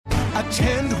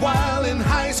Attend while in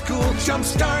high school.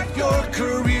 Jumpstart your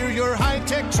career. Your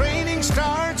high-tech training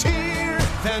starts here.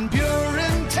 Van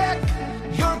Buren Tech.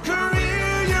 Your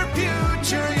career, your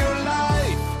future, your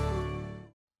life.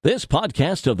 This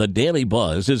podcast of the Daily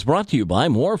Buzz is brought to you by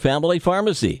More Family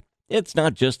Pharmacy. It's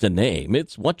not just a name,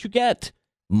 it's what you get.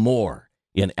 More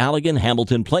in Allegan,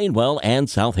 Hamilton, Plainwell, and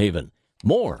South Haven.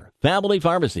 More Family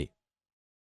Pharmacy.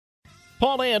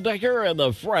 Paul Andecker and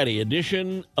the Friday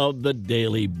edition of the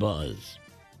Daily Buzz.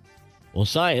 Well,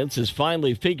 science has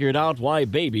finally figured out why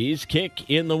babies kick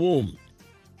in the womb.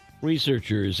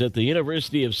 Researchers at the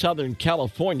University of Southern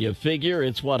California figure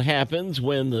it's what happens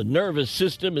when the nervous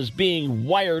system is being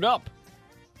wired up.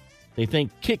 They think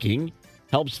kicking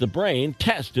helps the brain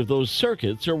test if those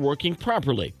circuits are working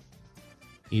properly.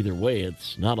 Either way,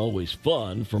 it's not always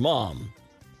fun for mom.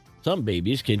 Some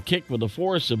babies can kick with a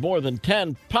force of more than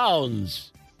 10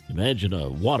 pounds. Imagine a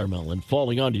watermelon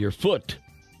falling onto your foot.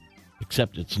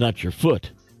 Except it's not your foot.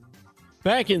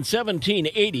 Back in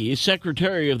 1780,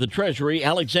 Secretary of the Treasury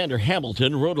Alexander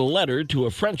Hamilton wrote a letter to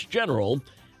a French general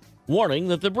warning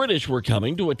that the British were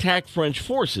coming to attack French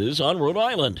forces on Rhode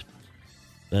Island.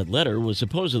 That letter was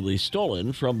supposedly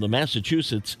stolen from the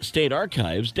Massachusetts State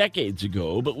Archives decades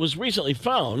ago, but was recently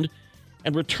found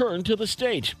and returned to the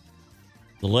state.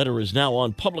 The letter is now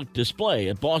on public display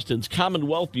at Boston's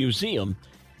Commonwealth Museum,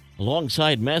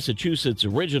 alongside Massachusetts'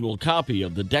 original copy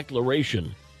of the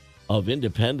Declaration of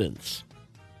Independence.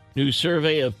 New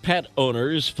survey of pet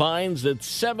owners finds that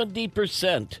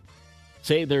 70%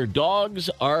 say their dogs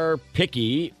are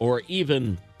picky or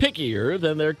even pickier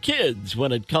than their kids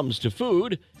when it comes to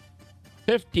food.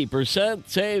 50%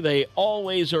 say they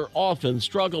always or often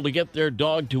struggle to get their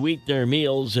dog to eat their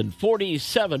meals, and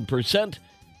 47%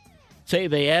 say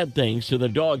they add things to the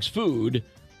dog's food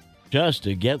just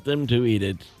to get them to eat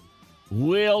it.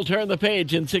 We'll turn the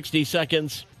page in 60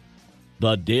 seconds.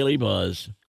 The Daily Buzz.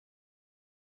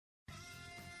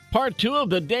 Part 2 of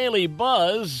the Daily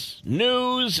Buzz,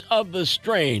 News of the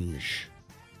Strange.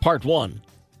 Part 1,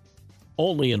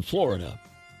 only in Florida.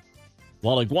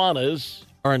 While iguanas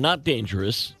are not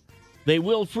dangerous, they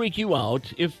will freak you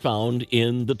out if found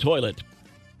in the toilet.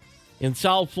 In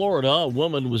South Florida, a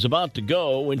woman was about to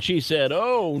go when she said,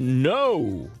 "Oh,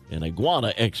 no." An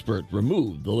iguana expert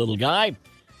removed the little guy.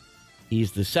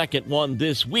 He's the second one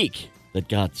this week that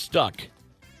got stuck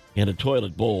in a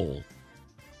toilet bowl.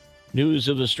 News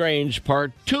of the Strange,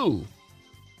 Part 2.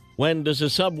 When does a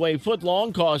Subway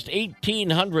footlong cost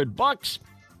 $1,800?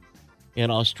 An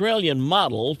Australian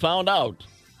model found out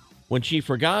when she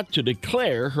forgot to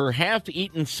declare her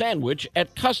half-eaten sandwich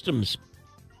at customs.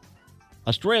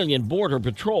 Australian Border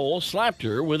Patrol slapped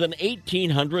her with an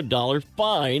 $1,800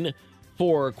 fine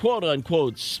for,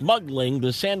 quote-unquote, smuggling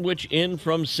the sandwich in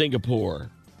from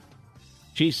Singapore.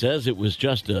 She says it was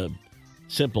just a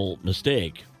simple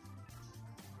mistake.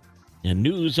 And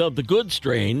news of the good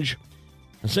strange.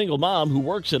 A single mom who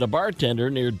works at a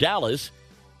bartender near Dallas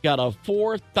got a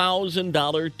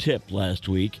 $4,000 tip last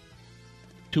week.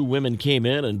 2 women came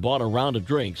in and bought a round of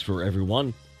drinks for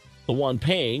everyone. The one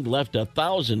paying left a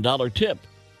 $1,000 tip,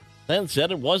 then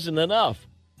said it wasn't enough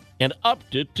and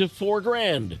upped it to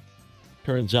 $4,000.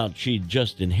 Turns out she'd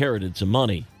just inherited some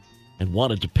money and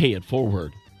wanted to pay it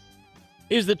forward.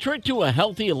 Is the trick to a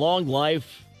healthy, long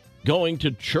life going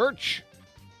to church?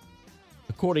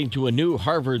 According to a new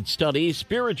Harvard study,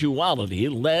 spirituality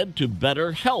led to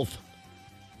better health.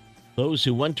 Those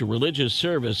who went to religious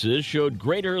services showed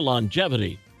greater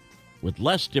longevity, with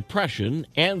less depression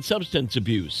and substance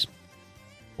abuse.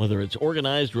 Whether it's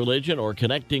organized religion or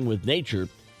connecting with nature,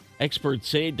 experts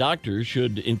say doctors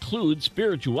should include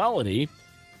spirituality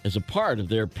as a part of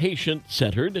their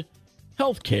patient-centered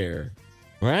health care.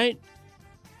 Right?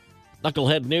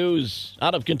 Knucklehead news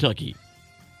out of Kentucky,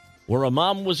 where a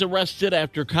mom was arrested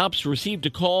after cops received a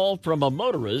call from a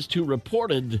motorist who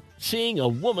reported seeing a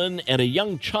woman and a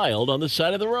young child on the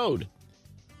side of the road.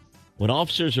 When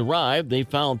officers arrived, they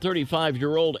found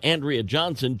 35-year-old Andrea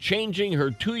Johnson changing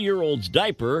her 2-year-old's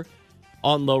diaper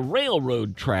on the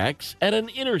railroad tracks at an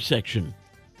intersection.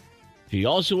 She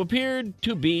also appeared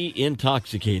to be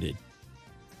intoxicated.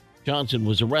 Johnson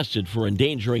was arrested for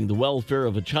endangering the welfare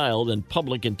of a child and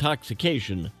public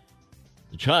intoxication.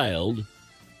 The child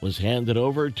was handed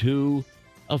over to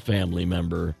a family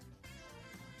member.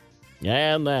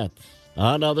 And that's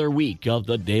another week of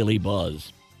the Daily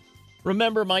Buzz.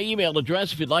 Remember my email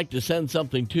address if you'd like to send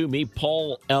something to me,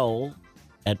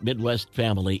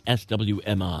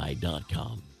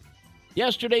 paul@midwestfamilyswmi.com.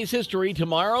 Yesterday's history,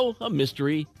 tomorrow a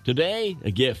mystery, today a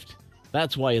gift.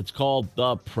 That's why it's called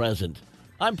The Present.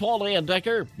 I'm Paul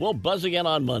Andecker. We'll buzz again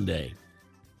on Monday.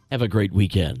 Have a great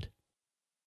weekend.